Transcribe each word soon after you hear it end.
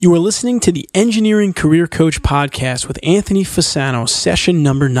You are listening to the Engineering Career Coach podcast with Anthony Fasano, session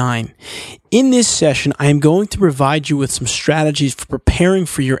number 9. In this session, I am going to provide you with some strategies for preparing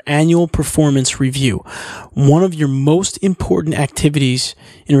for your annual performance review, one of your most important activities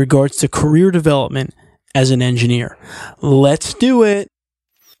in regards to career development as an engineer. Let's do it.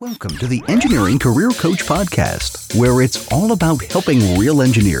 Welcome to the Engineering Career Coach podcast, where it's all about helping real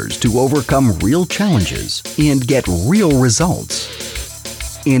engineers to overcome real challenges and get real results.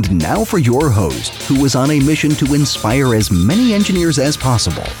 And now for your host, who is on a mission to inspire as many engineers as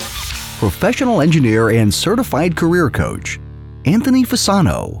possible, professional engineer and certified career coach, Anthony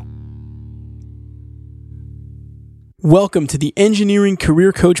Fasano. Welcome to the Engineering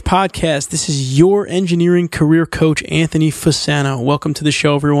Career Coach podcast. This is your engineering career coach, Anthony Fasano. Welcome to the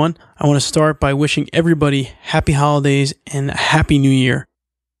show, everyone. I want to start by wishing everybody happy holidays and a happy new year.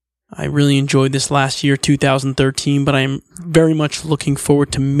 I really enjoyed this last year, 2013, but I am very much looking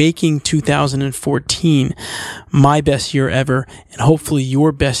forward to making 2014 my best year ever, and hopefully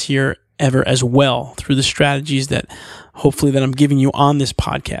your best year ever as well, through the strategies that hopefully that I'm giving you on this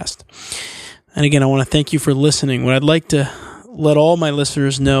podcast. And again, I want to thank you for listening. What I'd like to let all my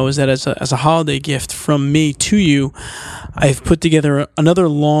listeners know is that as a holiday gift from me to you, I've put together another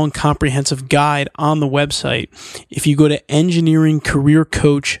long, comprehensive guide on the website. If you go to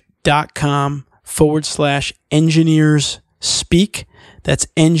engineeringcareercoach.com/engineers speak, that's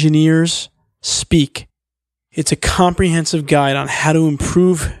engineers speak. It's a comprehensive guide on how to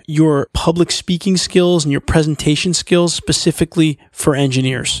improve your public speaking skills and your presentation skills specifically for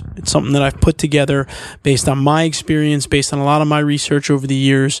engineers. It's something that I've put together based on my experience, based on a lot of my research over the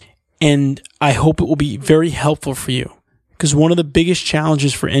years, and I hope it will be very helpful for you. Because one of the biggest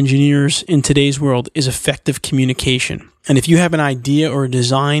challenges for engineers in today's world is effective communication. And if you have an idea or a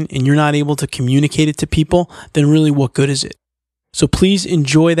design and you're not able to communicate it to people, then really what good is it? So please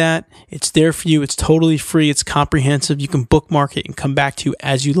enjoy that. It's there for you. It's totally free. It's comprehensive. You can bookmark it and come back to you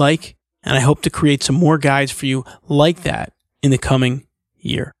as you like. And I hope to create some more guides for you like that in the coming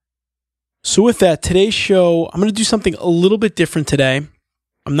year. So with that, today's show, I'm going to do something a little bit different today.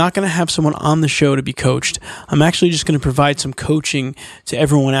 I'm not going to have someone on the show to be coached. I'm actually just going to provide some coaching to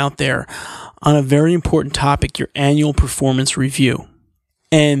everyone out there on a very important topic, your annual performance review.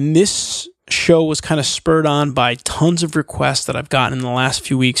 And this show was kind of spurred on by tons of requests that I've gotten in the last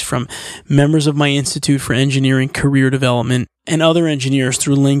few weeks from members of my Institute for Engineering Career Development and other engineers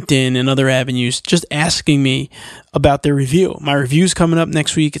through LinkedIn and other avenues, just asking me about their review. My review's coming up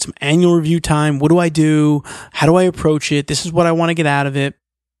next week. It's annual review time. What do I do? How do I approach it? This is what I want to get out of it.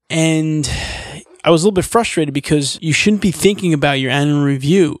 And I was a little bit frustrated because you shouldn't be thinking about your annual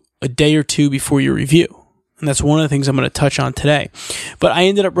review a day or two before your review. And that's one of the things I'm going to touch on today. But I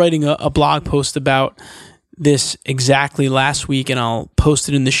ended up writing a blog post about this exactly last week, and I'll post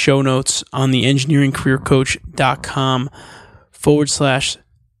it in the show notes on the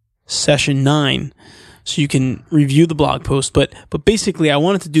engineeringcareercoach.com/session 9, so you can review the blog post. But basically, I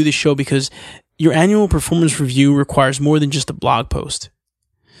wanted to do this show because your annual performance review requires more than just a blog post.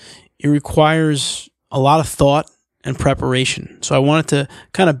 It requires a lot of thought and preparation. So I wanted to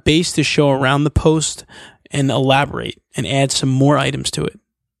kind of base the show around the post and elaborate and add some more items to it.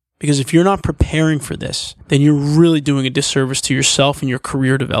 Because if you're not preparing for this, then you're really doing a disservice to yourself and your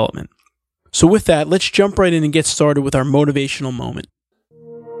career development. So with that, let's jump right in and get started with our motivational moment.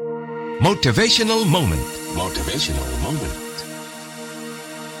 Motivational moment. Motivational moment.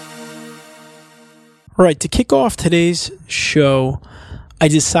 All right, to kick off today's show, I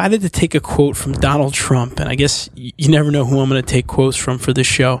decided to take a quote from Donald Trump, and I guess you never know who I'm going to take quotes from for this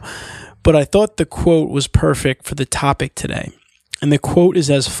show, but I thought the quote was perfect for the topic today. And the quote is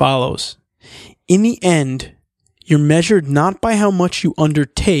as follows: "In the end, you're measured not by how much you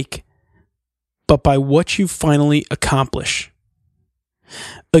undertake, but by what you finally accomplish."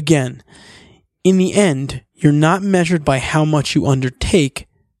 Again, in the end, you're not measured by how much you undertake,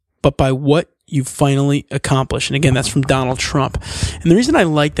 but by what you finally accomplish. And again, that's from Donald Trump. And the reason I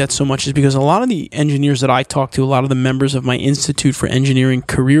like that so much is because a lot of the engineers that I talk to, a lot of the members of my Institute for Engineering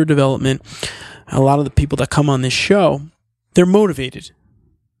Career Development, a lot of the people that come on this show, they're motivated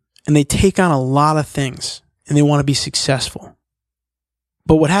and they take on a lot of things and they want to be successful.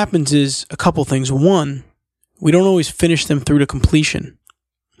 But what happens is a couple things. One, we don't always finish them through to completion.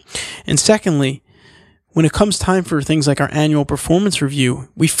 And secondly, when it comes time for things like our annual performance review,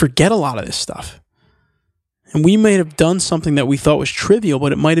 we forget a lot of this stuff. And we may have done something that we thought was trivial,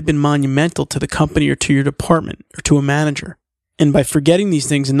 but it might have been monumental to the company or to your department or to a manager. And by forgetting these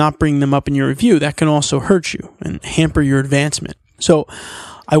things and not bringing them up in your review, that can also hurt you and hamper your advancement. So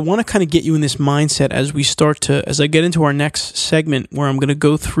I want to kind of get you in this mindset as I get into our next segment where I'm going to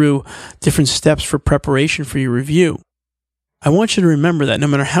go through different steps for preparation for your review. I want you to remember that no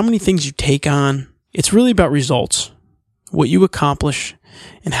matter how many things you take on, it's really about results, what you accomplish,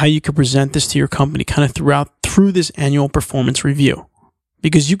 and how you can present this to your company kind of through this annual performance review.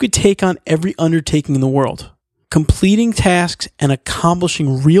 Because you could take on every undertaking in the world, completing tasks and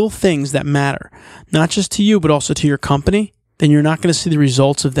accomplishing real things that matter, not just to you, but also to your company, then you're not going to see the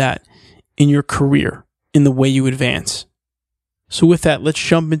results of that in your career, in the way you advance. So with that, let's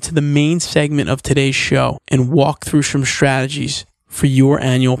jump into the main segment of today's show and walk through some strategies for your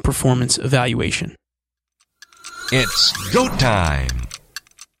annual performance evaluation. It's go time.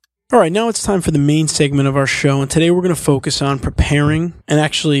 All right, now it's time for the main segment of our show, and today we're going to focus on preparing and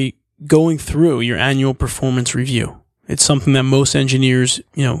actually going through your annual performance review. It's something that most engineers,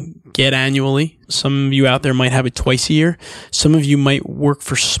 get annually. Some of you out there might have it twice a year. Some of you might work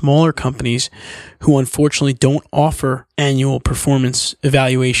for smaller companies who unfortunately don't offer annual performance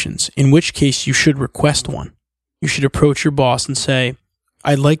evaluations, in which case you should request one. You should approach your boss and say,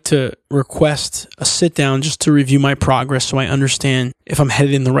 I'd like to request a sit down just to review my progress so I understand if I'm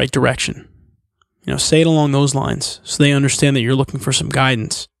headed in the right direction. Say it along those lines so they understand that you're looking for some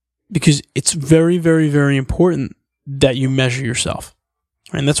guidance, because it's very, very, very important that you measure yourself.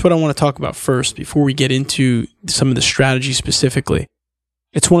 And that's what I want to talk about first before we get into some of the strategies specifically.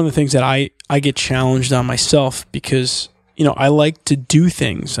 It's one of the things that I get challenged on myself because, I like to do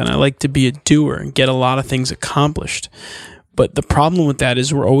things and I like to be a doer and get a lot of things accomplished. But the problem with that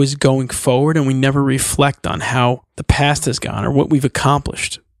is we're always going forward and we never reflect on how the past has gone or what we've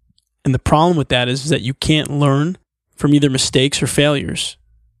accomplished. And the problem with that is that you can't learn from either mistakes or failures,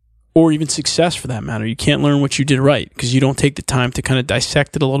 or even success for that matter. You can't learn what you did right because you don't take the time to kind of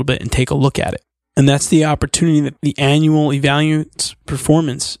dissect it a little bit and take a look at it. And that's the opportunity that the annual Evaluate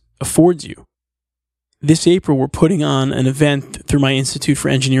Performance affords you. This April, we're putting on an event through my Institute for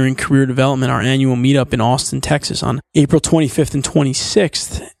Engineering Career Development, our annual meetup in Austin, Texas on April 25th and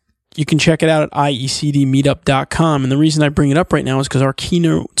 26th. You can check it out at iecdmeetup.com. And the reason I bring it up right now is because our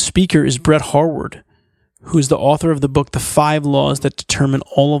keynote speaker is Brett Harward, who is the author of the book, The 5 Laws That Determine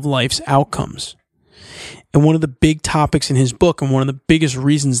All of Life's Outcomes. And one of the big topics in his book, and one of the biggest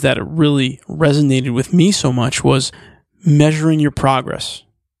reasons that it really resonated with me so much, was measuring your progress.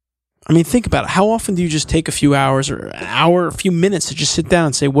 I mean, think about it. How often do you just take a few hours or an hour, a few minutes to just sit down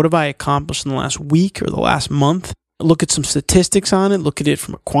and say, what have I accomplished in the last week or the last month? Look at some statistics on it. Look at it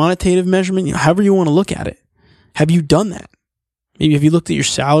from a quantitative measurement, however you want to look at it. Have you done that? Maybe have you looked at your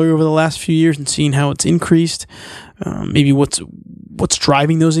salary over the last few years and seen how it's increased? Maybe what's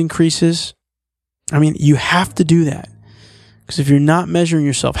driving those increases? I mean, you have to do that. Because if you're not measuring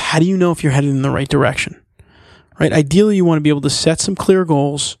yourself, how do you know if you're headed in the right direction? Right? Ideally, you want to be able to set some clear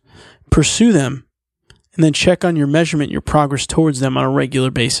goals, pursue them, and then check on your measurement, your progress towards them on a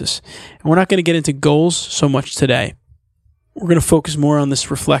regular basis. And we're not going to get into goals so much today. We're going to focus more on this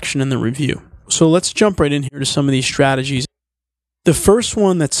reflection and the review. So let's jump right in here to some of these strategies. The first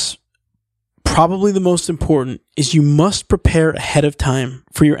one that's probably the most important is you must prepare ahead of time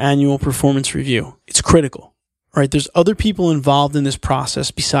for your annual performance review. It's critical, right? There's other people involved in this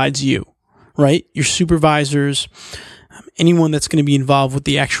process besides you, right? Your supervisors, anyone that's going to be involved with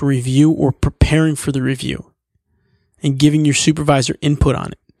the actual review or preparing for the review and giving your supervisor input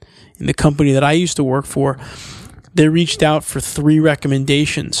on it. In the company that I used to work for, they reached out for 3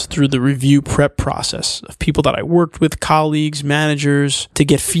 recommendations through the review prep process of people that I worked with, colleagues, managers, to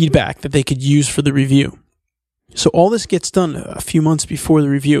get feedback that they could use for the review. So all this gets done a few months before the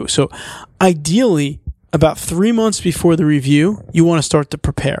review. So ideally, about 3 months before the review, you want to start to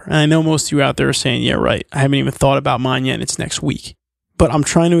prepare. And I know most of you out there are saying, yeah, right, I haven't even thought about mine yet, and it's next week. But I'm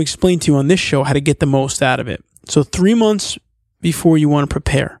trying to explain to you on this show how to get the most out of it. So 3 months before you want to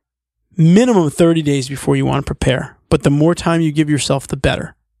prepare. Minimum 30 days before you want to prepare. But the more time you give yourself, the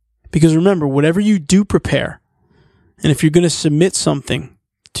better. Because remember, whatever you do prepare, and if you're going to submit something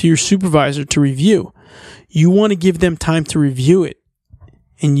to your supervisor to review, you want to give them time to review it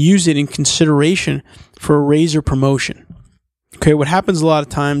and use it in consideration for a raise or promotion. Okay, what happens a lot of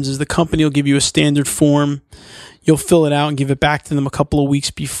times is the company will give you a standard form. You'll fill it out and give it back to them a couple of weeks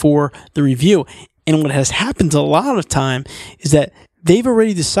before the review. And what has happened a lot of time is that they've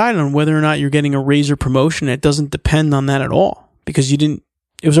already decided on whether or not you're getting a raise or promotion. It doesn't depend on that at all because it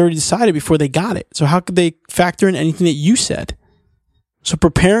was already decided before they got it. So how could they factor in anything that you said? So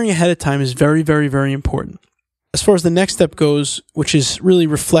preparing ahead of time is very, very, very important. As far as the next step goes, which is really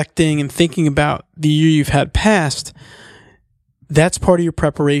reflecting and thinking about the year you've had past, that's part of your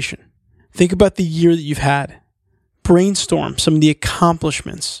preparation. Think about the year that you've had. Brainstorm some of the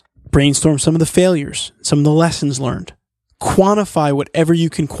accomplishments. Brainstorm some of the failures, some of the lessons learned. Quantify whatever you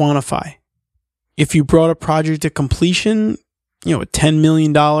can quantify. If you brought a project to completion, a $10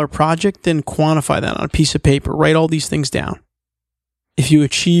 million project, then quantify that on a piece of paper. Write all these things down. If you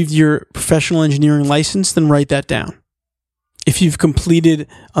achieved your professional engineering license, then write that down. If you've completed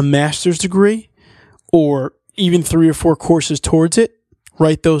a master's degree or even 3 or 4 courses towards it,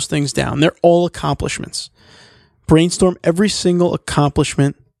 write those things down. They're all accomplishments. Brainstorm every single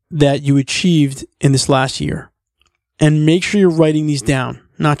accomplishment that you achieved in this last year. And make sure you're writing these down,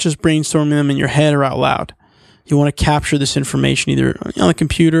 not just brainstorming them in your head or out loud. You want to capture this information either on a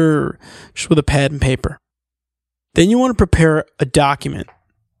computer or just with a pad and paper. Then you want to prepare a document.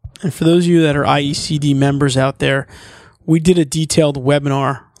 And for those of you that are IECD members out there, we did a detailed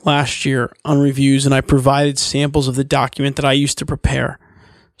webinar last year on reviews, and I provided samples of the document that I used to prepare.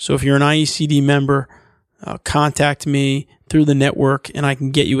 So if you're an IECD member, contact me through the network and I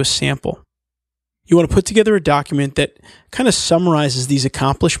can get you a sample. You want to put together a document that kind of summarizes these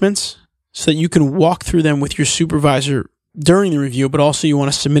accomplishments so that you can walk through them with your supervisor during the review, but also you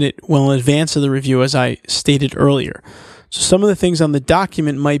want to submit it well in advance of the review, as I stated earlier. So some of the things on the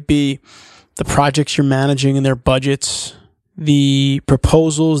document might be the projects you're managing and their budgets, the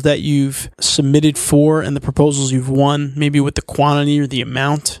proposals that you've submitted for and the proposals you've won, maybe with the quantity or the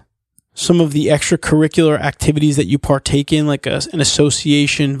amount. Some of the extracurricular activities that you partake in, like an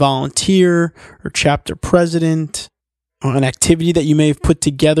association volunteer or chapter president, or an activity that you may have put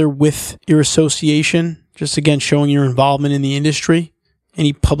together with your association, just again showing your involvement in the industry.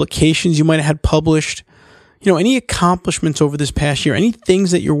 Any publications you might have had published, any accomplishments over this past year, any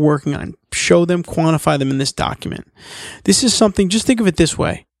things that you're working on, show them, quantify them in this document. This is something, just think of it this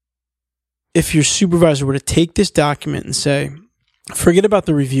way. If your supervisor were to take this document and say, forget about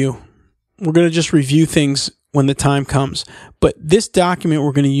the review, we're going to just review things when the time comes. But this document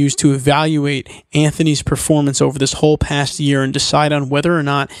we're going to use to evaluate Anthony's performance over this whole past year and decide on whether or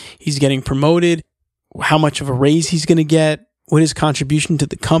not he's getting promoted, how much of a raise he's going to get, what his contribution to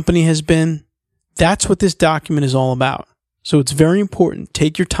the company has been. That's what this document is all about. So it's very important.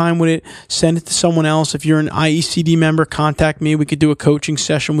 Take your time with it. Send it to someone else. If you're an IECD member, contact me. We could do a coaching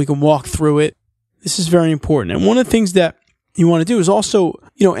session. We can walk through it. This is very important. And one of the things that you want to do is also,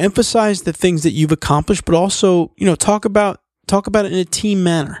 emphasize the things that you've accomplished, but also, talk about it in a team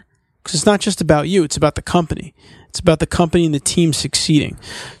manner. Because it's not just about you, it's about the company. It's about the company and the team succeeding.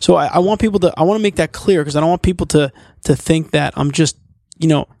 So I want to make that clear, because I don't want people to think that I'm just,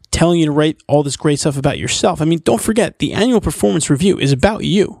 telling you to write all this great stuff about yourself. I mean, don't forget, the annual performance review is about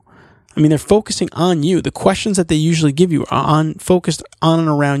you. I mean, they're focusing on you. The questions that they usually give you are focused on and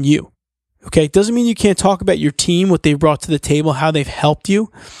around you. Okay, it doesn't mean you can't talk about your team, what they've brought to the table, how they've helped you,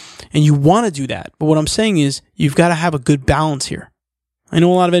 and you want to do that. But what I'm saying is you've got to have a good balance here. I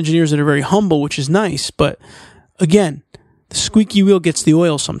know a lot of engineers that are very humble, which is nice, but again, the squeaky wheel gets the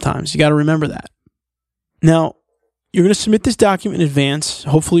oil sometimes. You got to remember that. Now, you're going to submit this document in advance.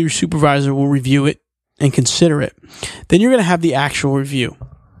 Hopefully your supervisor will review it and consider it. Then you're going to have the actual review.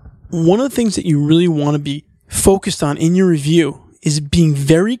 One of the things that you really want to be focused on in your review is being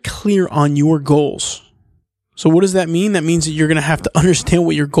very clear on your goals. So what does that mean? That means that you're going to have to understand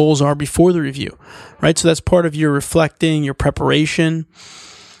what your goals are before the review, right? So that's part of your reflecting, your preparation.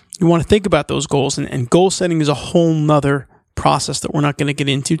 You want to think about those goals, and goal setting is a whole nother process that we're not going to get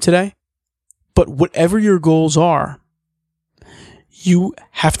into today. But whatever your goals are, you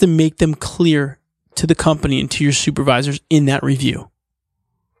have to make them clear to the company and to your supervisors in that review.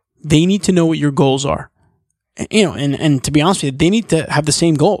 They need to know what your goals are. And to be honest with you, they need to have the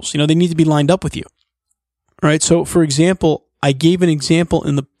same goals. They need to be lined up with you. All right. So, for example, I gave an example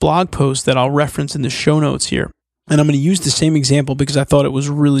in the blog post that I'll reference in the show notes here. And I'm going to use the same example because I thought it was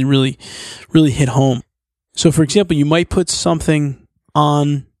really, really, really hit home. So, for example, you might put something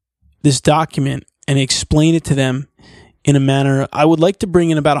on this document and explain it to them in a manner, I would like to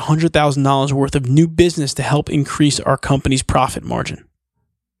bring in about $100,000 worth of new business to help increase our company's profit margin.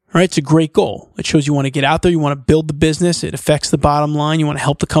 All right, it's a great goal. It shows you want to get out there, you want to build the business, it affects the bottom line, you want to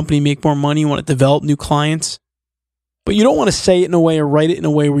help the company make more money, you want to develop new clients. But you don't want to say it in a way or write it in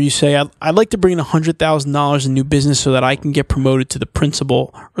a way where you say, I'd like to bring in $100,000 in new business so that I can get promoted to the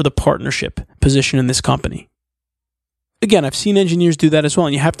principal or the partnership position in this company. Again, I've seen engineers do that as well,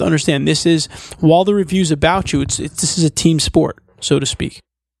 and you have to understand this is, while the review's about you, this is a team sport, so to speak.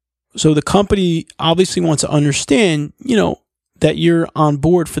 So the company obviously wants to understand, that you're on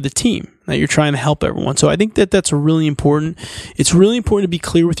board for the team, that you're trying to help everyone. So I think that that's really important. It's really important to be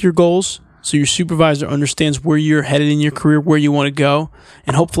clear with your goals so your supervisor understands where you're headed in your career, where you want to go,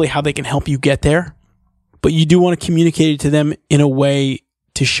 and hopefully how they can help you get there. but you do want to communicate it to them in a way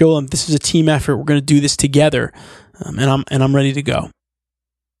to show them this is a team effort. We're going to do this together, and I'm ready to go.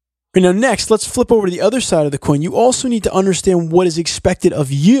 Right, now, next, let's flip over to the other side of the coin. You also need to understand what is expected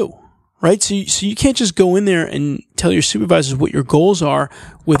of you, right? So you can't just go in there and tell your supervisors what your goals are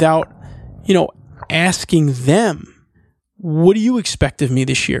without, asking them, what do you expect of me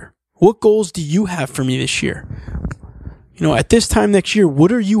this year? What goals do you have for me this year? At this time next year,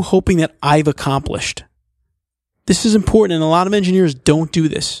 what are you hoping that I've accomplished? This is important, and a lot of engineers don't do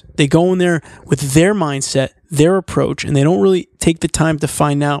this. They go in there with their mindset, their approach, and they don't really take the time to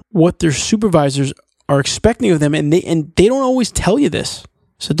find out what their supervisors are expecting of them, and they don't always tell you this.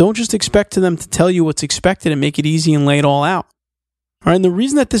 So don't just expect them to tell you what's expected and make it easy and lay it all out. All right, and the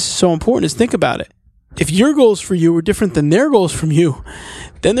reason that this is so important is think about it. If your goals for you are different than their goals from you,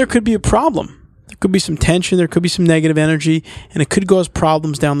 then there could be a problem. There could be some tension, there could be some negative energy, and it could cause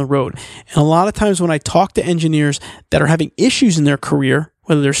problems down the road. And a lot of times when I talk to engineers that are having issues in their career,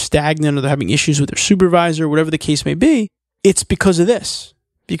 whether they're stagnant or they're having issues with their supervisor, whatever the case may be, it's because of this.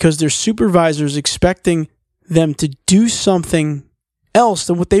 Because their supervisor is expecting them to do something else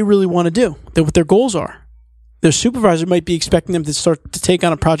than what they really want to do, than what their goals are. Their supervisor might be expecting them to start to take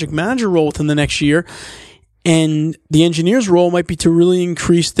on a project manager role within the next year, and the engineer's role might be to really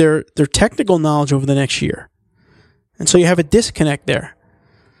increase their technical knowledge over the next year. And so you have a disconnect there.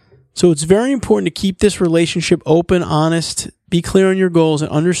 So it's very important to keep this relationship open, honest, be clear on your goals,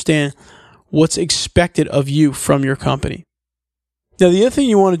 and understand what's expected of you from your company. Now, the other thing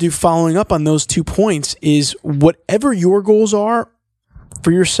you want to do following up on those 2 points is whatever your goals are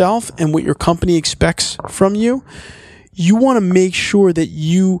for yourself and what your company expects from you, you want to make sure that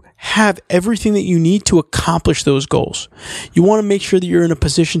you have everything that you need to accomplish those goals. You want to make sure that you're in a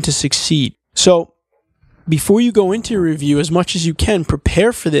position to succeed. So before you go into your review, as much as you can,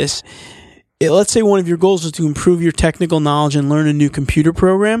 prepare for this. Let's say one of your goals is to improve your technical knowledge and learn a new computer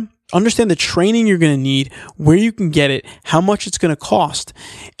program. Understand the training you're going to need, where you can get it, how much it's going to cost,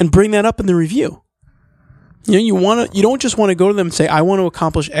 and bring that up in the review. You don't just want to go to them and say, I want to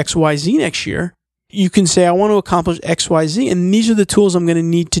accomplish X, Y, Z next year. You can say, I want to accomplish X, Y, Z, and these are the tools I'm going to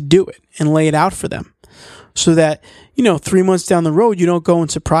need to do it, and lay it out for them. So that, 3 months down the road, you don't go and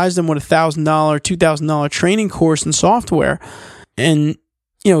surprise them with $1,000, $2,000 training course in software and,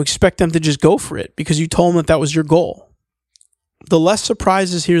 expect them to just go for it because you told them that was your goal. The less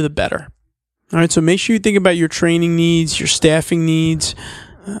surprises here, the better. All right, so make sure you think about your training needs, your staffing needs,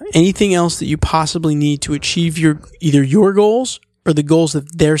 anything else that you possibly need to achieve either your goals or the goals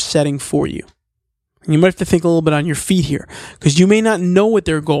that they're setting for you. And you might have to think a little bit on your feet here because you may not know what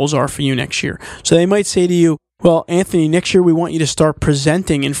their goals are for you next year. So they might say to you, well, Anthony, next year we want you to start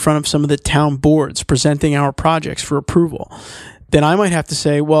presenting in front of some of the town boards, presenting our projects for approval. Then I might have to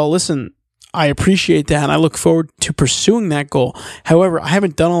say, well, listen, I appreciate that and I look forward to pursuing that goal. However, I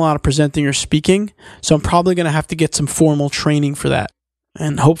haven't done a lot of presenting or speaking, so I'm probably going to have to get some formal training for that.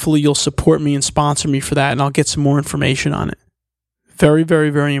 And hopefully you'll support me and sponsor me for that, and I'll get some more information on it. Very, very,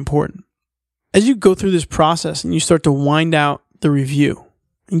 very important. As you go through this process and you start to wind out the review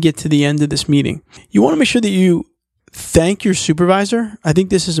and get to the end of this meeting, you want to make sure that you thank your supervisor. I think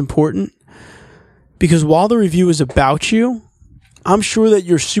this is important because while the review is about you, I'm sure that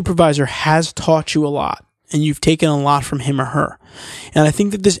your supervisor has taught you a lot and you've taken a lot from him or her. And I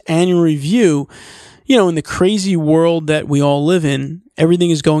think that this annual review, in the crazy world that we all live in,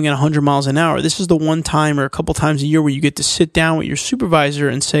 everything is going at 100 miles an hour. This is the one time or a couple times a year where you get to sit down with your supervisor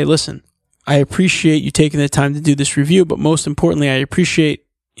and say, listen, I appreciate you taking the time to do this review, but most importantly, I appreciate,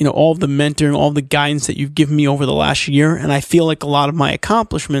 all of the mentoring, all of the guidance that you've given me over the last year. And I feel like a lot of my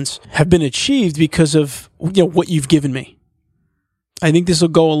accomplishments have been achieved because of, what you've given me. I think this will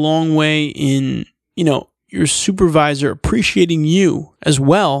go a long way in, your supervisor appreciating you as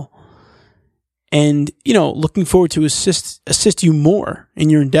well and, looking forward to assist you more in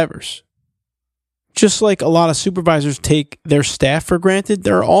your endeavors. Just like a lot of supervisors take their staff for granted,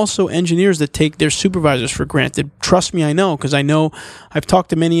 there are also engineers that take their supervisors for granted. Trust me, I know, because I've talked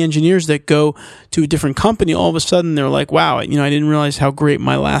to many engineers that go to a different company. All of a sudden, they're like, wow, I didn't realize how great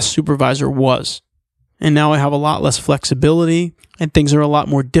my last supervisor was. And now I have a lot less flexibility and things are a lot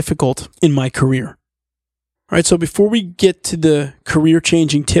more difficult in my career. All right, so before we get to the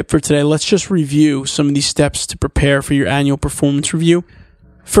career-changing tip for today, let's just review some of these steps to prepare for your annual performance review.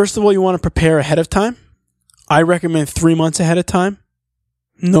 First of all, you want to prepare ahead of time. I recommend 3 months ahead of time,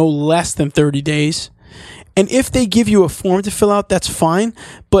 no less than 30 days. And if they give you a form to fill out, that's fine.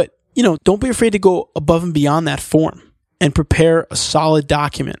 But, don't be afraid to go above and beyond that form and prepare a solid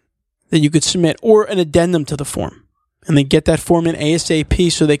document that you could submit or an addendum to the form. And they get that form in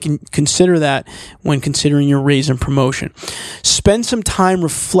ASAP so they can consider that when considering your raise and promotion. Spend some time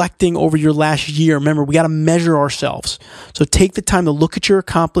reflecting over your last year. Remember, we got to measure ourselves. So take the time to look at your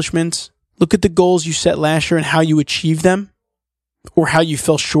accomplishments, look at the goals you set last year and how you achieved them or how you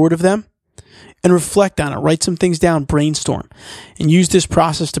fell short of them, and reflect on it. Write some things down, brainstorm, and use this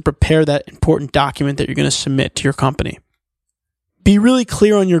process to prepare that important document that you're going to submit to your company. Be really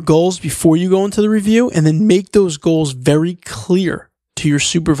clear on your goals before you go into the review, and then make those goals very clear to your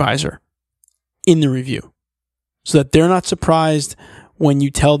supervisor in the review so that they're not surprised when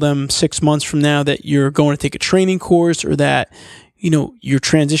you tell them 6 months from now that you're going to take a training course or that, you're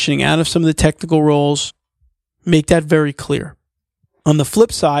transitioning out of some of the technical roles. Make that very clear. On the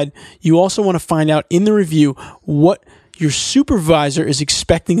flip side, you also want to find out in the review what your supervisor is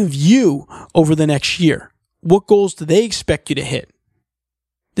expecting of you over the next year. What goals do they expect you to hit?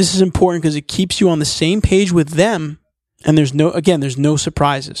 This is important because it keeps you on the same page with them, and there's no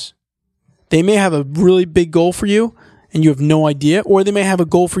surprises. They may have a really big goal for you and you have no idea, or they may have a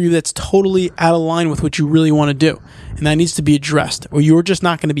goal for you that's totally out of line with what you really want to do, and that needs to be addressed, or you're just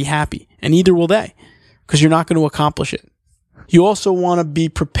not going to be happy, and neither will they, because you're not going to accomplish it. You also want to be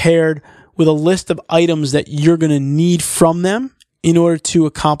prepared with a list of items that you're going to need from them in order to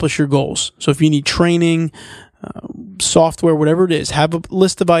accomplish your goals. So if you need training, software, whatever it is, have a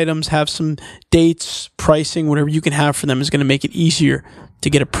list of items, have some dates, pricing, whatever you can have for them is going to make it easier to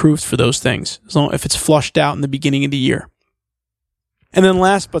get approved for those things, as long if it's flushed out in the beginning of the year. And then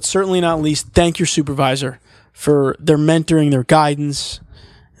last but certainly not least, thank your supervisor for their mentoring, their guidance.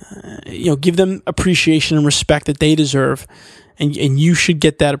 Give them appreciation and respect that they deserve, and you should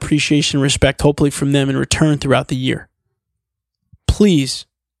get that appreciation and respect hopefully from them in return throughout the year. Please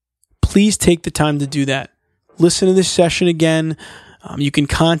take the time to do that. Listen to this session again. You can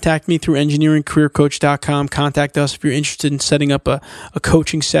contact me through engineeringcareercoach.com. Contact us if you're interested in setting up a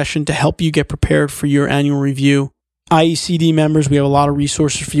coaching session to help you get prepared for your annual review. IECD members, we have a lot of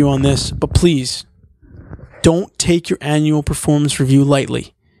resources for you on this, but please don't take your annual performance review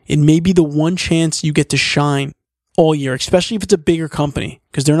lightly. It may be the one chance you get to shine all year, especially if it's a bigger company,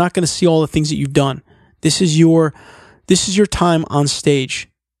 because they're not going to see all the things that you've done. This is your time on stage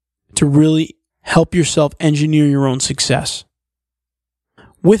to really help yourself engineer your own success.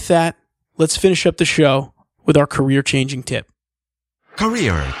 With that, let's finish up the show with our career-changing tip.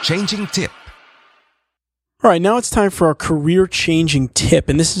 Career-changing tip. All right, now it's time for our career-changing tip,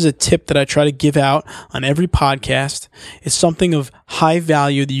 and this is a tip that I try to give out on every podcast. It's something of high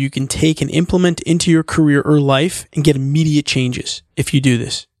value that you can take and implement into your career or life and get immediate changes if you do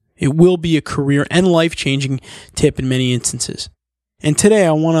this. It will be a career and life-changing tip in many instances. And today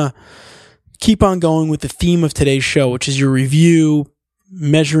I want to keep on going with the theme of today's show, which is your review,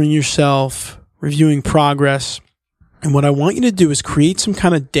 measuring yourself, reviewing progress. And what I want you to do is create some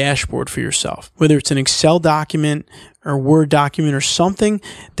kind of dashboard for yourself, whether it's an Excel document or a Word document or something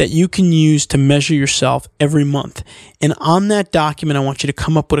that you can use to measure yourself every month. And on that document, I want you to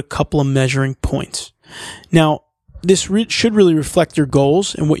come up with a couple of measuring points. Now, this should really reflect your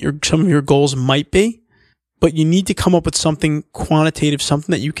goals and what some of your goals might be, but you need to come up with something quantitative,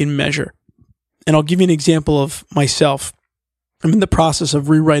 something that you can measure. And I'll give you an example of myself. I'm in the process of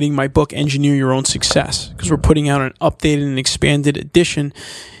rewriting my book, Engineer Your Own Success, because we're putting out an updated and expanded edition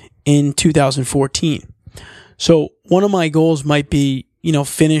in 2014. So one of my goals might be,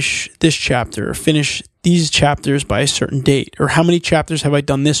 finish this chapter or finish these chapters by a certain date, or how many chapters have I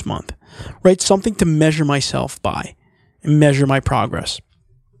done this month, right? Something to measure myself by and measure my progress.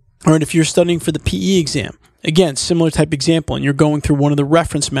 All right, if you're studying for the PE exam, again, similar type example, and you're going through one of the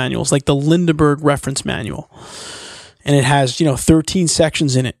reference manuals, like the Lindeberg reference manual, and it has, 13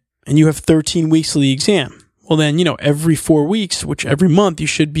 sections in it, and you have 13 weeks of the exam. Well, then, every 4 weeks, which every month, you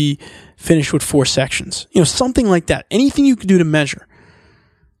should be finished with 4 sections. Something like that. Anything you can do to measure.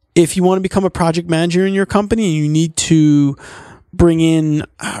 If you want to become a project manager in your company and you need to bring in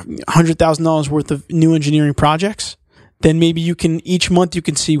 $100,000 worth of new engineering projects, then maybe each month you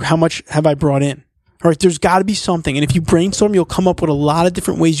can see how much have I brought in. All right, there's got to be something. And if you brainstorm, you'll come up with a lot of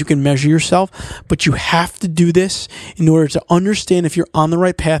different ways you can measure yourself. But you have to do this in order to understand if you're on the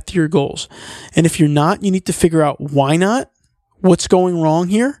right path to your goals. And if you're not, you need to figure out why not, what's going wrong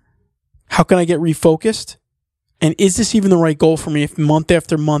here, how can I get refocused, and is this even the right goal for me if month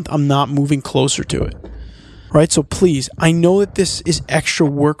after month I'm not moving closer to it. Right? So please, I know that this is extra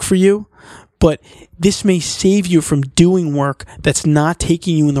work for you, but this may save you from doing work that's not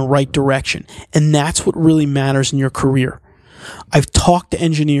taking you in the right direction. And that's what really matters in your career. I've talked to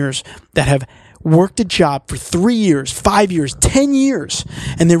engineers that have worked a job for 3 years, 5 years, 10 years,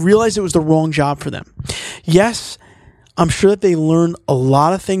 and they realized it was the wrong job for them. Yes, I'm sure that they learned a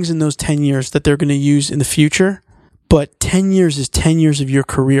lot of things in those 10 years that they're going to use in the future, but 10 years is 10 years of your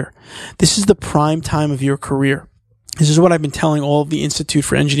career. This is the prime time of your career. This is what I've been telling all of the Institute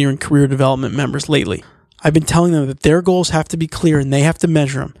for Engineering Career Development members lately. I've been telling them that their goals have to be clear and they have to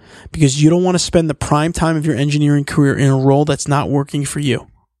measure them, because you don't want to spend the prime time of your engineering career in a role that's not working for you.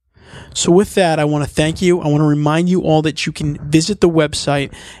 So with that, I want to thank you. I want to remind you all that you can visit the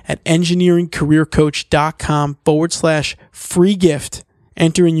website at engineeringcareercoach.com/free gift.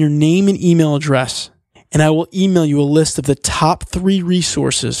 Enter in your name and email address, and I will email you a list of the top 3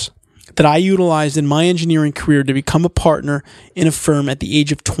 resources that I utilized in my engineering career to become a partner in a firm at the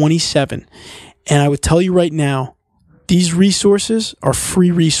age of 27. And I would tell you right now, these resources are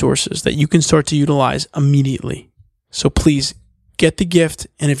free resources that you can start to utilize immediately. So please get the gift.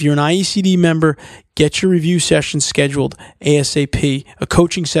 And if you're an IECD member, get your review session scheduled ASAP, a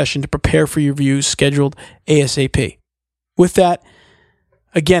coaching session to prepare for your reviews scheduled ASAP. With that,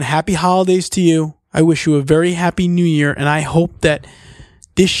 again, happy holidays to you. I wish you a very happy new year. And I hope that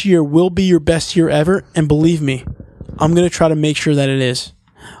this year will be your best year ever. And believe me, I'm going to try to make sure that it is.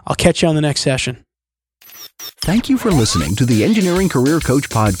 I'll catch you on the next session. Thank you for listening to the Engineering Career Coach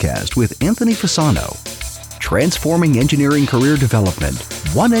Podcast with Anthony Fasano. Transforming engineering career development,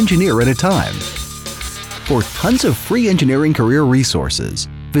 one engineer at a time. For tons of free engineering career resources,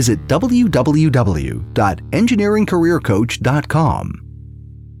 visit www.engineeringcareercoach.com.